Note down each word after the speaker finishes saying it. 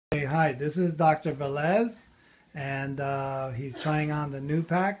Hey, hi, this is Dr. Valez, and he's trying on the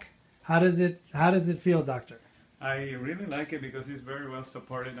NuPak. How does it feel, doctor? I really like it because it's very well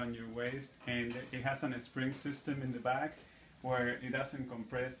supported on your waist, and it has a spring system in the back where it doesn't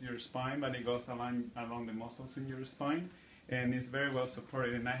compress your spine, but it goes along the muscles in your spine, and it's very well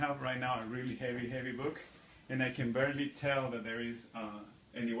supported. And I have right now a really heavy book, and I can barely tell that there is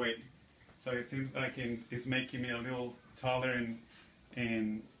any weight. So it seems like it's making me a little taller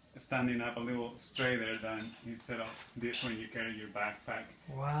and standing up a little straighter than instead of this when you carry your backpack.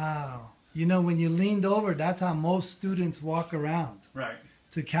 Wow. You know, when you leaned over, that's how most students walk around. Right.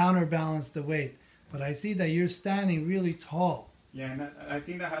 To counterbalance the weight. But I see that you're standing really tall. Yeah, and I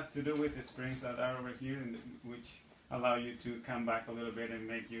think that has to do with the springs that are over here, which allow you to come back a little bit and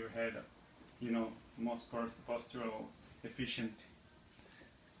make your head, you know, most postural efficient.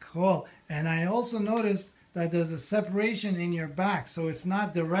 Cool. And I also noticed that there's a separation in your back, so it's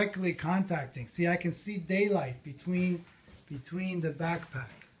not directly contacting. See, I can see daylight between the backpack.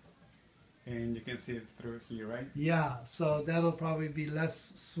 And you can see it through here, right? Yeah, so that'll probably be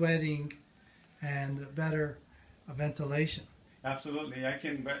less sweating and better ventilation. Absolutely. I've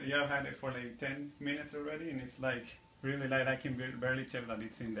had it for like 10 minutes already, and it's like really light. I can barely tell that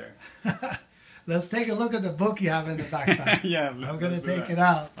it's in there. Let's take a look at the book you have in the backpack. Yeah, I'm going to take it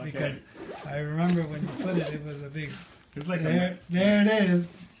out because I remember when you put it, it was a big... It's like there it is.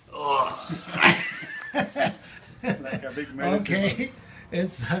 Like a big medicine. Okay,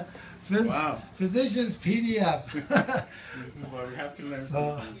 it's Physician's PDF. This is what we have to learn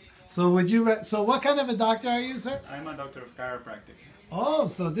sometimes. So what kind of a doctor are you, sir? I'm a doctor of chiropractic. Oh,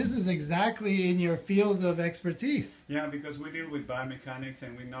 so this is exactly in your field of expertise. Yeah, because we deal with biomechanics,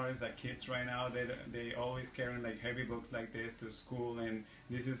 and we notice that kids right now, they always carry like heavy books like this to school, and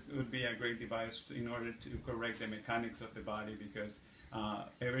this would be a great device in order to correct the mechanics of the body, because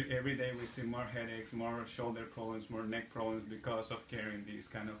every day we see more headaches, more shoulder problems, more neck problems because of carrying these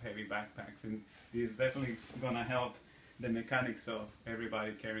kind of heavy backpacks, and this is definitely going to help the mechanics of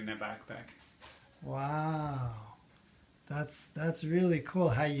everybody carrying a backpack. Wow. That's really cool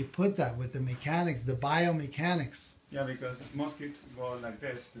how you put that with the mechanics, the biomechanics. Yeah, because most kids go like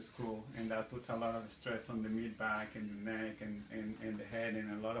this to school, and that puts a lot of stress on the mid-back and the neck and the head,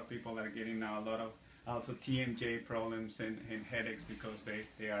 and a lot of people are getting now a lot of also TMJ problems and headaches because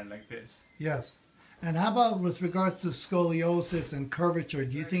they are like this. Yes. And how about with regards to scoliosis and curvature?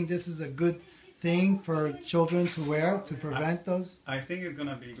 Do you think this is a good thing for children to wear to prevent those? I think it's going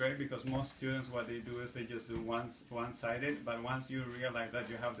to be great because most students, what they do is they just do one-sided, but once you realize that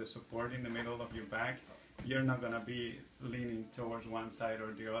you have the support in the middle of your back, you're not going to be leaning towards one side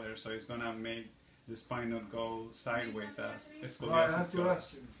or the other, so it's going to make the spine not go sideways as scoliosis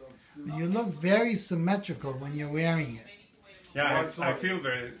goes. You look very symmetrical when you're wearing it. Yeah, I feel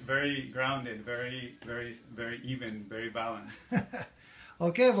very grounded, very even, very balanced.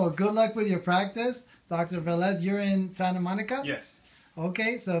 Okay, well, good luck with your practice. Dr. Valez, you're in Santa Monica? Yes.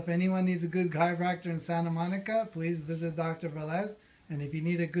 Okay, so if anyone needs a good chiropractor in Santa Monica, please visit Dr. Valez. And if you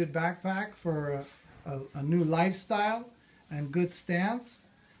need a good backpack for a new lifestyle and good stance,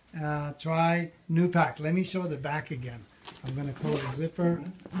 try NuPak. Let me show the back again. I'm going to close the zipper.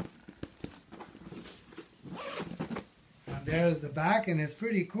 Now there's the back, and it's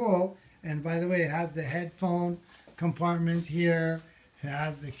pretty cool. And by the way, it has the headphone compartment here. It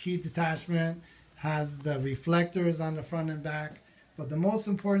has the key detachment, has the reflectors on the front and back. But the most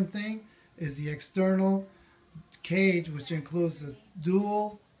important thing is the external cage, which includes the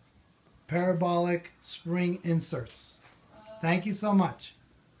dual parabolic spring inserts. Thank you so much.